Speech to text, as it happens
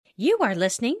You are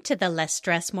listening to the Less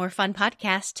Stress, More Fun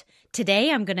podcast.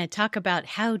 Today, I'm going to talk about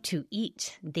how to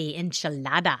eat the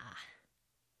enchilada.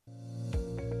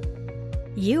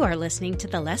 You are listening to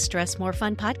the Less Stress, More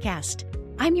Fun podcast.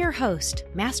 I'm your host,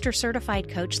 Master Certified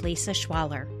Coach Lisa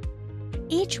Schwaller.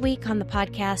 Each week on the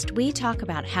podcast, we talk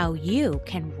about how you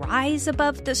can rise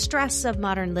above the stress of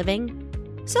modern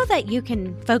living so that you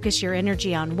can focus your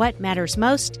energy on what matters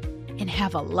most and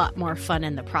have a lot more fun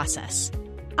in the process.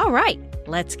 All right.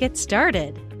 Let's get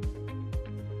started.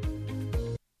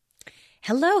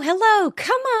 Hello,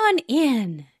 come on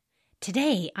in.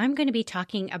 Today, I'm going to be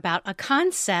talking about a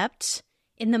concept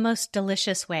in the most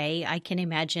delicious way I can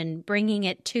imagine, bringing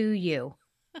it to you.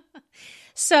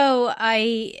 So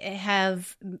I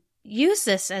have used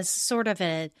this as sort of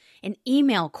an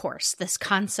email course, this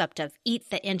concept of eat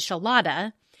the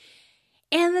enchilada.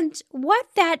 And what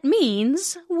that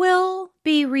means will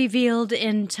be revealed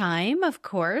in time, of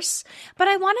course, but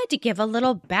I wanted to give a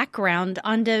little background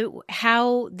onto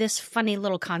how this funny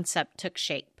little concept took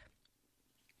shape.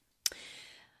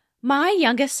 My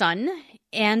youngest son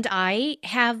and I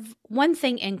have one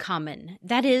thing in common.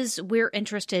 That is, we're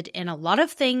interested in a lot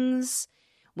of things.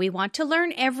 We want to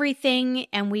learn everything,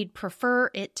 and we'd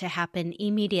prefer it to happen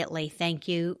immediately. Thank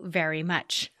you very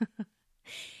much.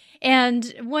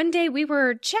 And one day we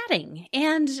were chatting,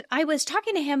 and I was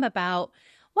talking to him about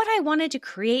what I wanted to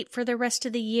create for the rest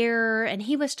of the year, and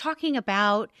he was talking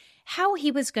about how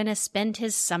he was going to spend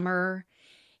his summer.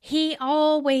 He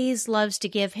always loves to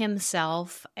give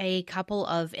himself a couple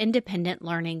of independent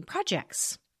learning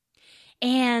projects,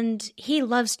 and he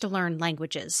loves to learn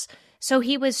languages. So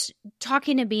he was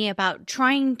talking to me about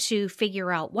trying to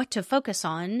figure out what to focus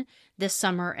on this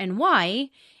summer and why.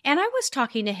 And I was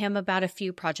talking to him about a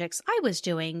few projects I was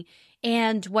doing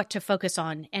and what to focus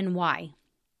on and why.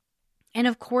 And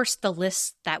of course, the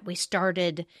lists that we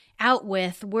started out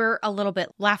with were a little bit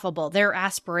laughable. They're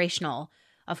aspirational,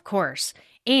 of course.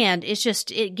 And it's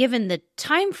just, given the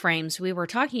time frames we were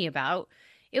talking about,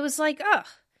 it was like,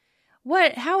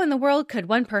 how in the world could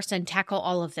one person tackle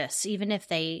all of this, even if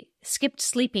they skipped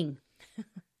sleeping?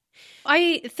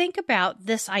 I think about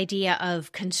this idea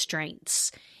of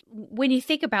constraints. When you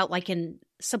think about, like in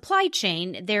supply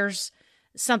chain, there's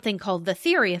something called the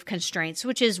theory of constraints,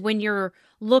 which is when you're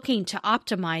looking to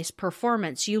optimize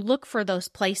performance, you look for those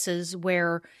places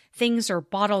where things are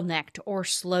bottlenecked or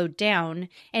slowed down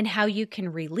and how you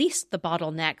can release the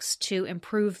bottlenecks to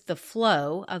improve the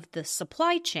flow of the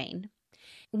supply chain.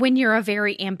 When you're a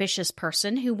very ambitious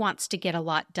person who wants to get a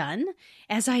lot done,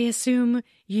 as I assume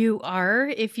you are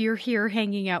if you're here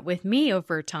hanging out with me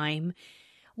over time,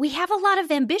 we have a lot of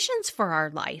ambitions for our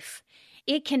life.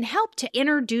 It can help to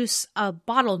introduce a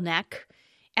bottleneck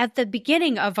at the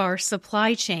beginning of our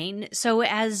supply chain so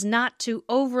as not to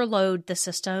overload the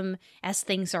system as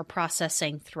things are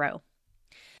processing through.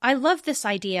 I love this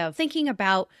idea of thinking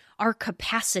about our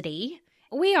capacity.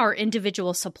 We are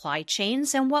individual supply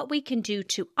chains and what we can do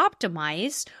to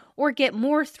optimize or get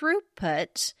more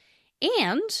throughput.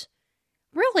 And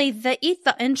really, the Eat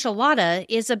the Enchilada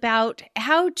is about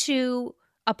how to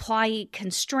apply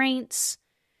constraints.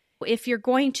 If you're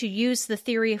going to use the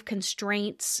theory of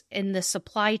constraints in the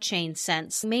supply chain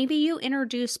sense, maybe you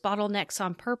introduce bottlenecks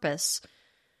on purpose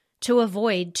to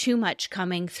avoid too much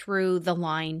coming through the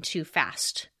line too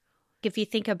fast. If you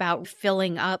think about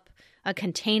filling up a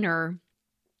container,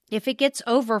 if it gets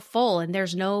over full and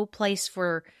there's no place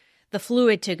for the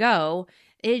fluid to go,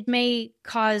 it may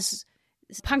cause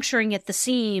puncturing at the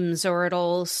seams or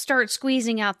it'll start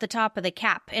squeezing out the top of the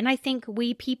cap. And I think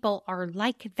we people are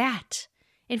like that.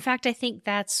 In fact, I think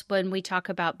that's when we talk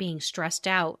about being stressed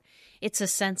out. It's a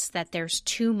sense that there's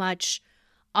too much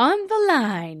on the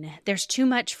line. There's too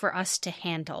much for us to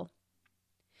handle.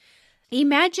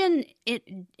 Imagine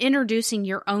introducing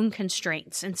your own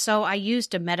constraints. And so I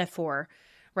used a metaphor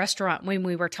restaurant when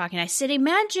we were talking. I said,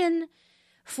 imagine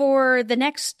for the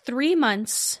next 3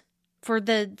 months, for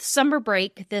the summer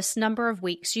break, this number of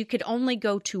weeks, you could only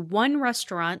go to one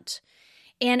restaurant.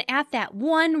 And at that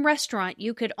one restaurant,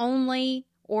 you could only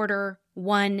order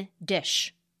one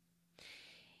dish.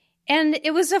 And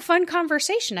it was a fun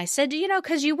conversation. I said,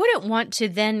 because you wouldn't want to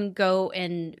then go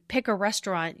and pick a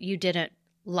restaurant you didn't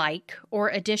like or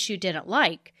a dish you didn't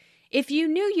like. If you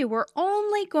knew you were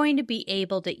only going to be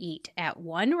able to eat at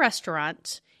one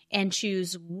restaurant and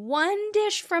choose one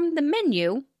dish from the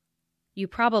menu, you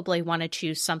probably want to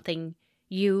choose something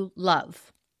you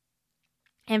love.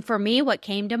 And for me, what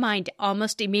came to mind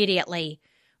almost immediately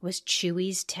was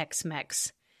Chuy's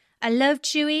Tex-Mex. I love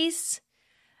Chuy's.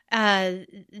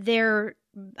 They're,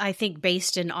 I think,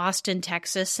 based in Austin,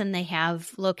 Texas, and they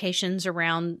have locations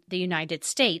around the United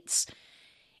States.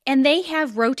 And they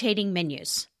have rotating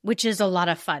menus, which is a lot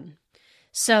of fun.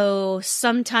 So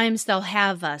sometimes they'll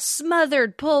have a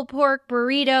smothered pulled pork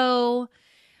burrito,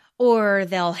 or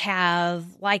they'll have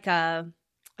like a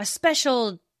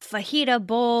special fajita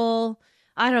bowl.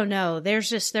 I don't know.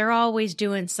 They're always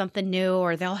doing something new,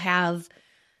 or they'll have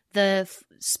the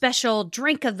special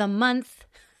drink of the month.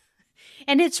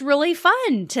 And it's really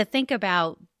fun to think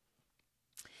about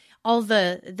all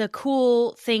the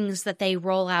cool things that they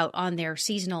roll out on their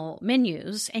seasonal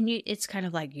menus. And it's kind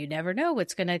of like, you never know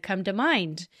what's going to come to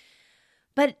mind.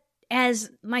 But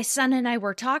as my son and I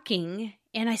were talking,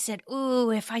 and I said,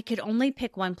 ooh, if I could only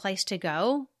pick one place to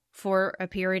go for a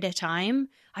period of time,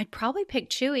 I'd probably pick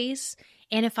Chewy's.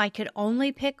 And if I could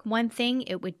only pick one thing,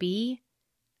 it would be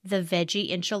the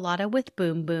veggie enchilada with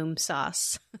boom boom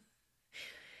sauce.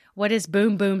 What is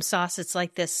boom boom sauce? It's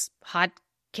like this hot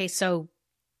queso.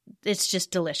 It's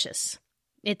just delicious.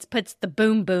 It puts the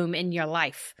boom boom in your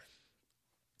life.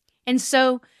 And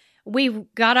so we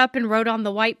got up and wrote on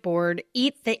the whiteboard,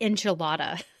 eat the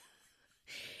enchilada.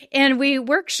 And we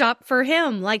workshopped for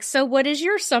him, like, so what is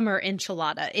your summer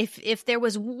enchilada? If there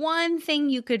was one thing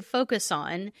you could focus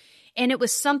on, and it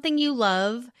was something you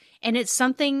love, and it's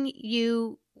something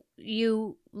you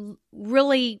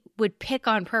really would pick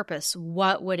on purpose,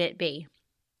 what would it be?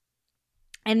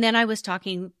 And then I was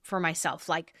talking for myself,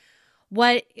 like,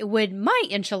 what would my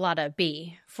enchilada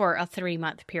be for a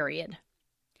 3-month period?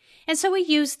 And so we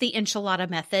used the enchilada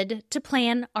method to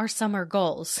plan our summer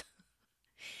goals.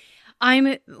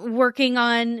 I'm working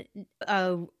on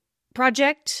a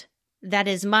project that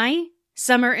is my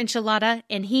summer enchilada,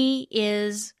 and he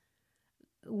is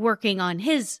working on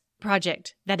his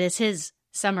project that is his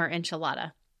summer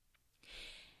enchilada.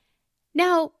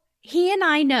 Now, he and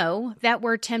I know that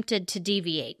we're tempted to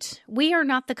deviate. We are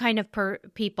not the kind of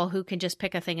people who can just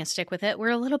pick a thing and stick with it. We're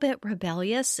a little bit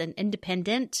rebellious and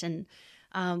independent, and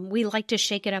we like to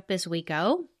shake it up as we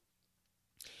go.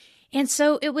 And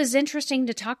so it was interesting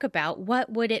to talk about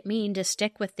what would it mean to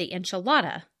stick with the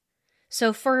enchilada.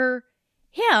 So for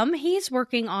him, he's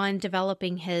working on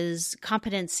developing his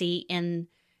competency in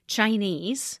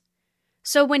Chinese.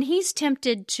 So when he's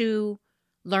tempted to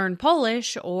learn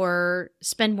Polish or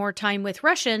spend more time with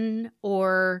Russian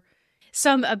or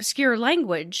some obscure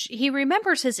language, he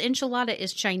remembers his enchilada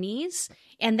is Chinese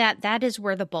and that is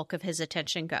where the bulk of his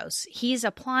attention goes. He's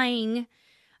applying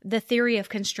the theory of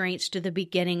constraints to the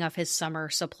beginning of his summer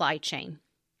supply chain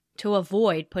to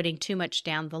avoid putting too much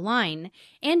down the line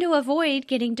and to avoid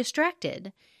getting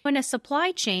distracted. In a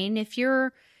supply chain, if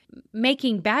you're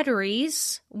making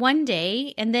batteries one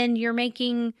day and then you're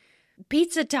making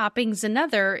pizza toppings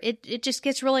another, it just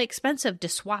gets really expensive to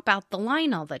swap out the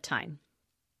line all the time.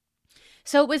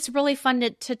 So it was really fun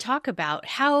to talk about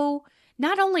how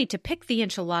not only to pick the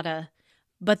enchilada,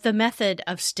 but the method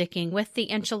of sticking with the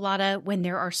enchilada when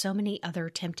there are so many other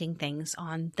tempting things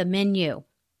on the menu.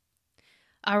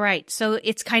 All right, so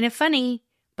it's kind of funny,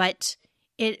 but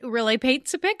it really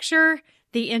paints a picture,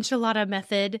 the enchilada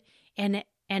method and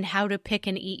how to pick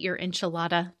and eat your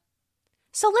enchilada.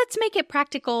 So let's make it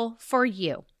practical for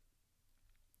you.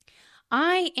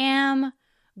 I am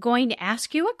going to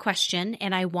ask you a question,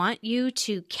 and I want you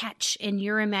to catch in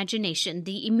your imagination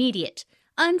the immediate,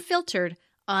 unfiltered,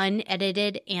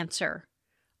 unedited answer.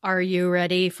 Are you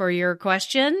ready for your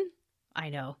question? I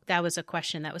know, that was a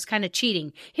question that was kind of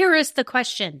cheating. Here is the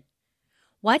question.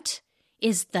 What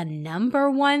is the number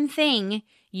one thing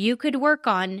you could work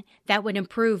on that would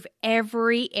improve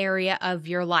every area of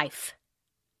your life?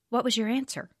 What was your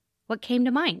answer? What came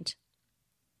to mind?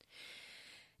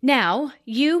 Now,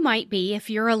 you might be, if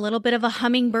you're a little bit of a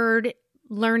hummingbird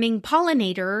learning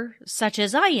pollinator, such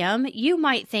as I am, you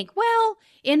might think, well,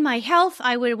 in my health,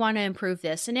 I would want to improve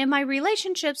this. And in my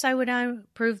relationships, I would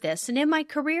improve this. And in my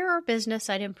career or business,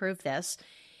 I'd improve this.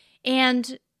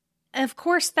 And of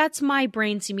course, that's my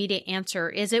brain's immediate answer,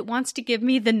 is it wants to give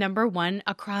me the number one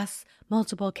across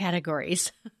multiple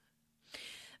categories.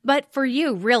 But for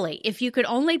you, really, if you could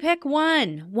only pick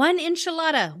one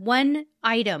enchilada, one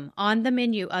item on the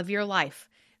menu of your life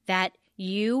that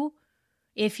you,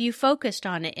 if you focused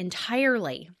on it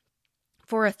entirely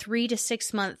for a 3 to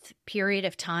 6 month period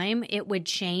of time, it would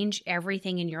change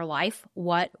everything in your life,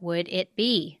 what would it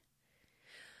be?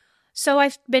 So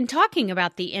I've been talking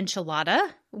about the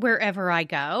enchilada wherever I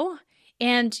go.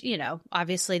 And,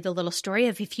 obviously the little story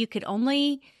of if you could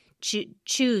only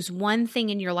choose one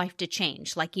thing in your life to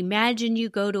change. Like imagine you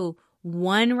go to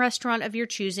one restaurant of your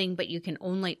choosing, but you can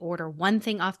only order one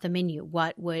thing off the menu.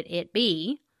 What would it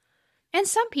be? And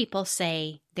some people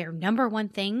say their number one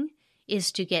thing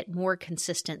is to get more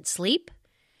consistent sleep.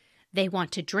 They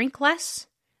want to drink less.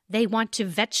 They want to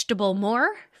vegetable more.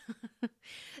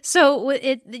 So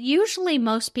usually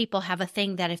most people have a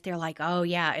thing that if they're like, oh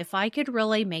yeah, if I could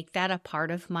really make that a part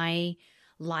of my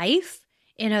life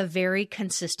in a very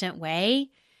consistent way,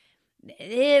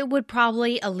 it would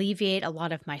probably alleviate a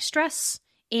lot of my stress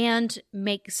and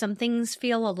make some things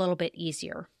feel a little bit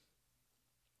easier.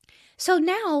 So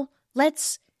now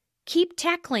let's keep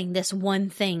tackling this one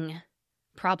thing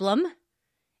problem.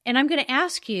 And I'm going to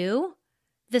ask you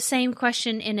the same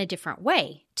question in a different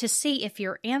way to see if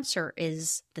your answer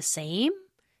is the same,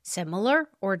 similar,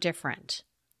 or different.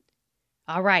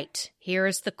 All right,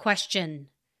 here's the question.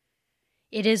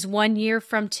 It is 1 year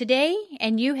from today,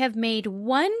 and you have made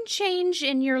one change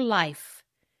in your life.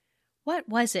 What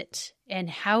was it, and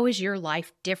how is your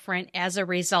life different as a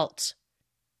result?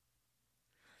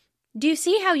 Do you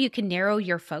see how you can narrow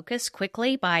your focus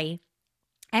quickly by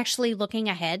actually looking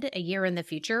ahead a year in the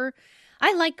future?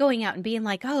 I like going out and being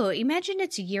like, oh, imagine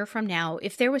it's a year from now.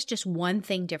 If there was just one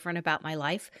thing different about my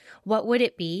life, what would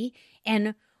it be?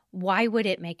 And why would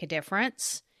it make a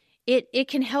difference? It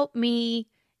can help me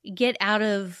get out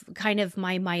of kind of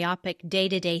my myopic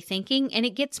day-to-day thinking, and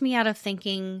it gets me out of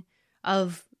thinking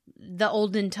of the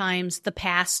olden times, the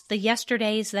past, the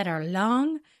yesterdays that are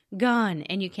long gone,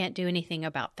 and you can't do anything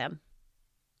about them.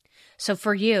 So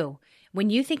for you, when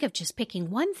you think of just picking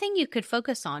one thing you could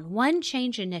focus on, one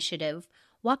change initiative,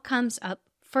 what comes up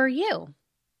for you?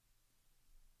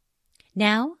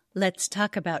 Now, let's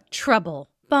talk about trouble.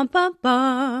 Bum, bum,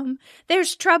 bum.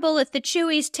 There's trouble at the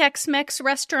Chewy's Tex-Mex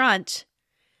restaurant.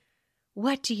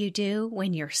 What do you do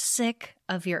when you're sick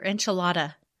of your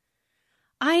enchilada?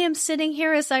 I am sitting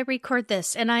here as I record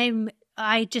this, and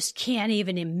I just can't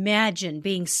even imagine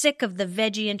being sick of the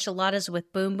veggie enchiladas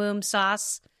with boom boom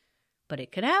sauce. But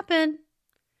it could happen.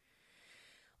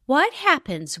 What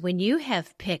happens when you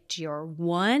have picked your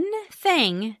one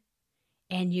thing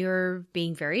and you're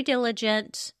being very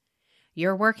diligent,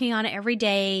 you're working on it every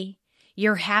day,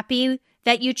 you're happy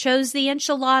that you chose the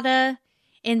enchilada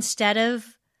instead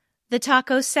of the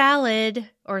taco salad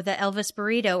or the Elvis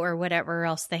burrito or whatever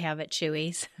else they have at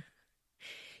Chewy's?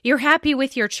 You're happy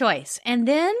with your choice. And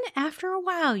then after a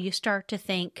while, you start to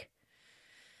think,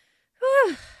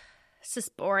 this is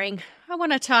boring. I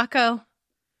want a taco.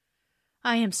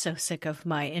 I am so sick of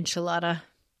my enchilada.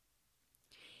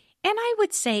 And I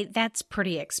would say that's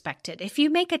pretty expected. If you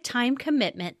make a time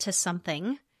commitment to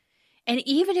something, and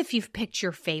even if you've picked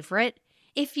your favorite,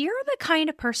 if you're the kind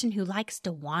of person who likes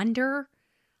to wander,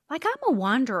 like I'm a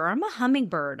wanderer, I'm a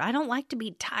hummingbird, I don't like to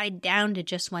be tied down to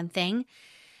just one thing,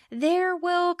 there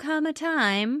will come a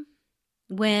time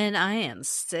when I am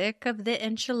sick of the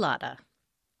enchilada.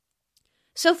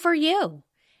 So for you,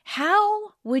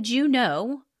 how would you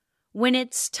know when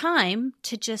it's time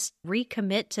to just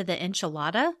recommit to the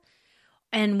enchilada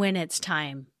and when it's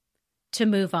time to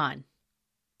move on?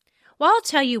 Well, I'll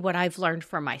tell you what I've learned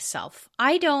for myself.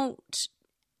 I don't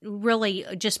really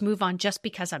just move on just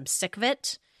because I'm sick of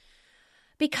it.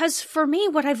 Because for me,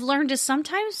 what I've learned is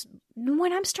sometimes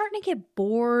when I'm starting to get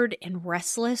bored and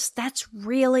restless, that's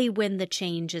really when the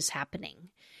change is happening.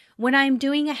 When I'm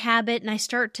doing a habit and I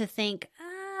start to think,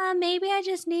 maybe I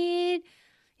just need,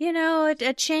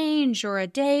 a change or a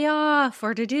day off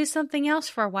or to do something else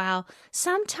for a while.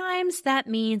 Sometimes that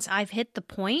means I've hit the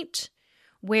point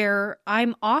where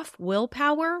I'm off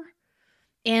willpower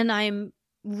and I'm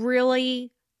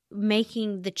really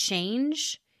making the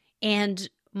change, and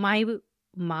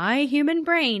my human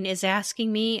brain is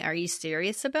asking me, are you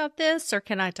serious about this, or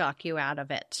can I talk you out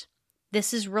of it?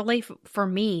 This is really, for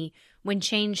me, when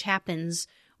change happens,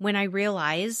 when I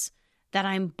realize that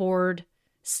I'm bored,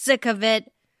 sick of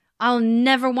it, I'll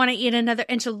never want to eat another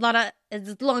enchilada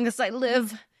as long as I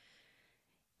live.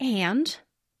 And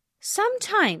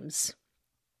sometimes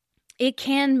it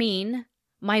can mean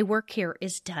my work here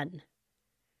is done.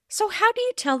 So how do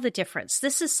you tell the difference?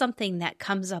 This is something that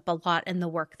comes up a lot in the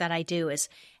work that I do, is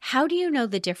how do you know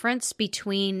the difference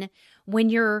between when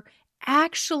you're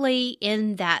actually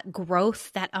in that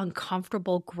growth, that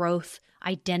uncomfortable growth,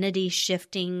 identity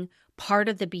shifting part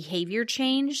of the behavior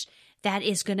change that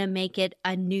is going to make it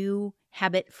a new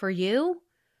habit for you,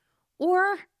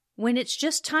 or when it's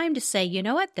just time to say, you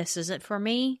know what, this isn't for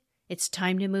me, it's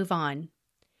time to move on.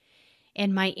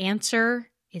 And my answer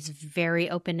is very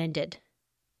open-ended.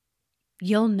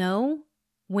 You'll know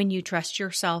when you trust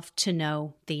yourself to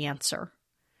know the answer.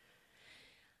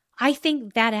 I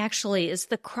think that actually is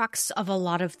the crux of a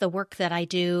lot of the work that I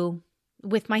do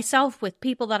with myself, with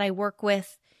people that I work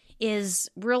with, is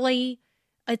really,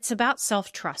 it's about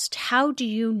self-trust. How do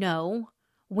you know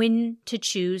when to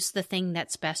choose the thing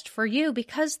that's best for you?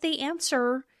 Because the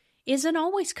answer isn't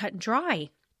always cut and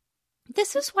dry.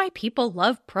 This is why people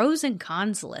love pros and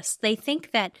cons lists. They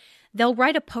think that they'll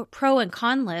write a pro and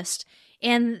con list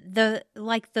and the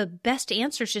best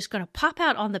answer is just going to pop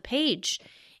out on the page.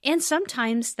 And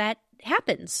sometimes that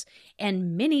happens,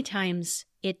 and many times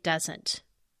it doesn't.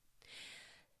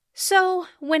 So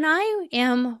when I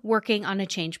am working on a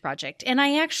change project, and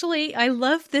I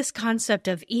love this concept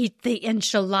of eat the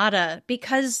enchilada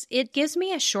because it gives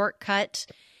me a shortcut.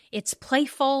 It's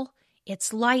playful,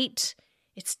 it's light,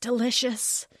 it's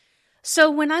delicious.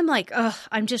 So when I'm like,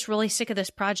 I'm just really sick of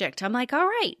this project, I'm like, all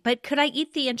right, but could I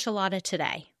eat the enchilada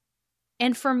today?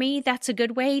 And for me, that's a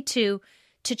good way to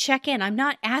check in. I'm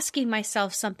not asking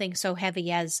myself something so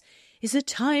heavy as, is it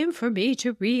time for me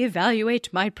to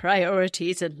reevaluate my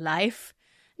priorities in life?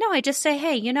 No, I just say,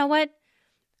 hey, you know what?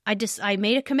 I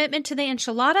made a commitment to the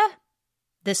enchilada.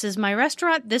 This is my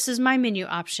restaurant. This is my menu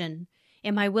option.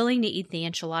 Am I willing to eat the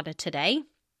enchilada today?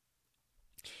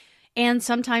 And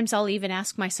sometimes I'll even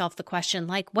ask myself the question,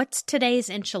 like, what's today's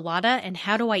enchilada and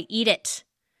how do I eat it?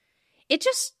 It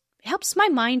just helps my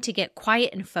mind to get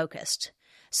quiet and focused.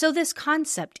 So this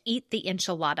concept, eat the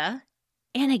enchilada,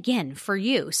 and again, for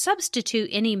you, substitute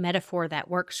any metaphor that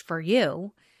works for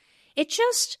you. It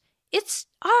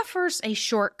offers a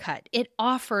shortcut. It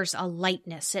offers a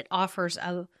lightness. It offers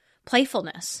a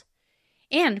playfulness.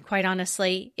 And quite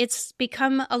honestly, it's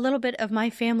become a little bit of my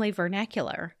family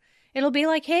vernacular. It'll be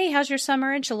like, hey, how's your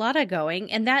summer enchilada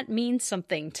going? And that means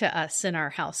something to us in our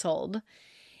household.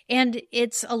 And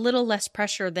it's a little less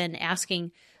pressure than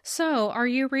asking, so are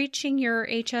you reaching your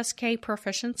HSK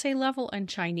proficiency level in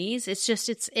Chinese?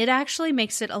 It actually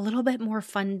makes it a little bit more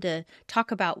fun to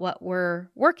talk about what we're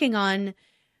working on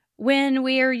when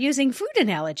we are using food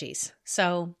analogies.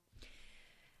 So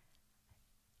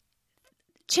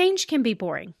change can be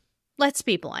boring. Let's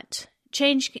be blunt.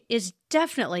 Change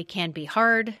definitely can be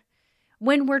hard.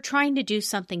 When we're trying to do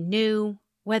something new,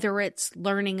 whether it's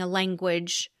learning a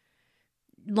language,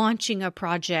 launching a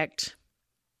project,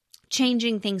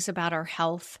 changing things about our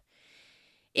health,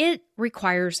 it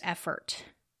requires effort.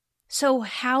 So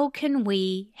how can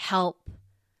we help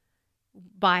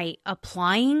by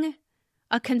applying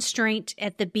a constraint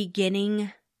at the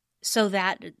beginning so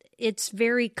that it's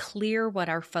very clear what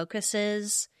our focus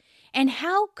is? And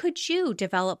how could you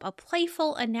develop a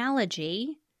playful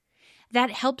analogy that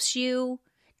helps you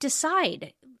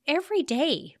decide every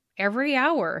day, every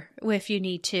hour, if you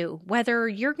need to, whether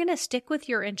you're going to stick with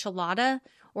your enchilada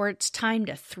or it's time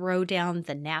to throw down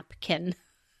the napkin?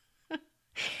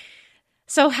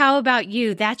 So how about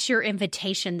you? That's your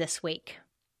invitation this week.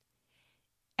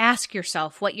 Ask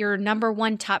yourself what your number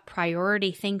one top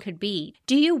priority thing could be.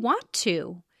 Do you want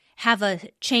to have a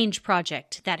change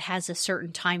project that has a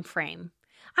certain time frame?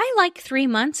 I like 3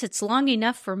 months. It's long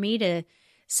enough for me to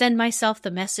send myself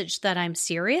the message that I'm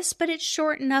serious, but it's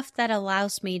short enough that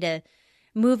allows me to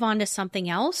move on to something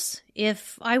else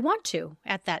if I want to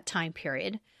at that time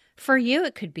period. For you,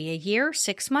 it could be a year,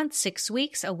 6 months, 6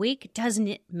 weeks, a week.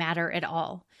 Doesn't matter at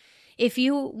all. If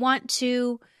you want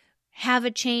to have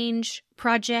a change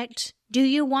project, do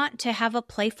you want to have a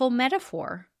playful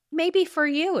metaphor? Maybe for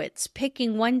you, it's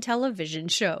picking one television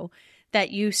show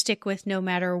that you stick with no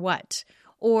matter what,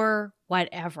 or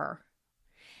whatever.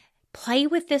 Play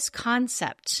with this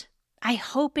concept. I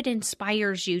hope it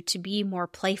inspires you to be more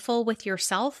playful with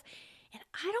yourself. And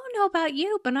I don't know about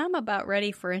you, but I'm about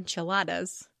ready for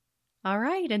enchiladas. All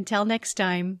right, until next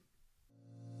time.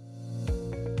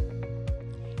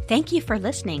 Thank you for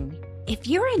listening. If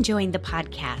you're enjoying the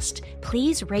podcast,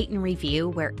 please rate and review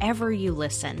wherever you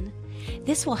listen.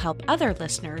 This will help other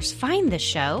listeners find the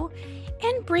show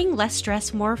and bring less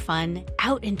stress, more fun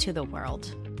out into the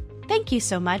world. Thank you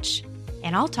so much,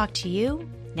 and I'll talk to you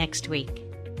next week.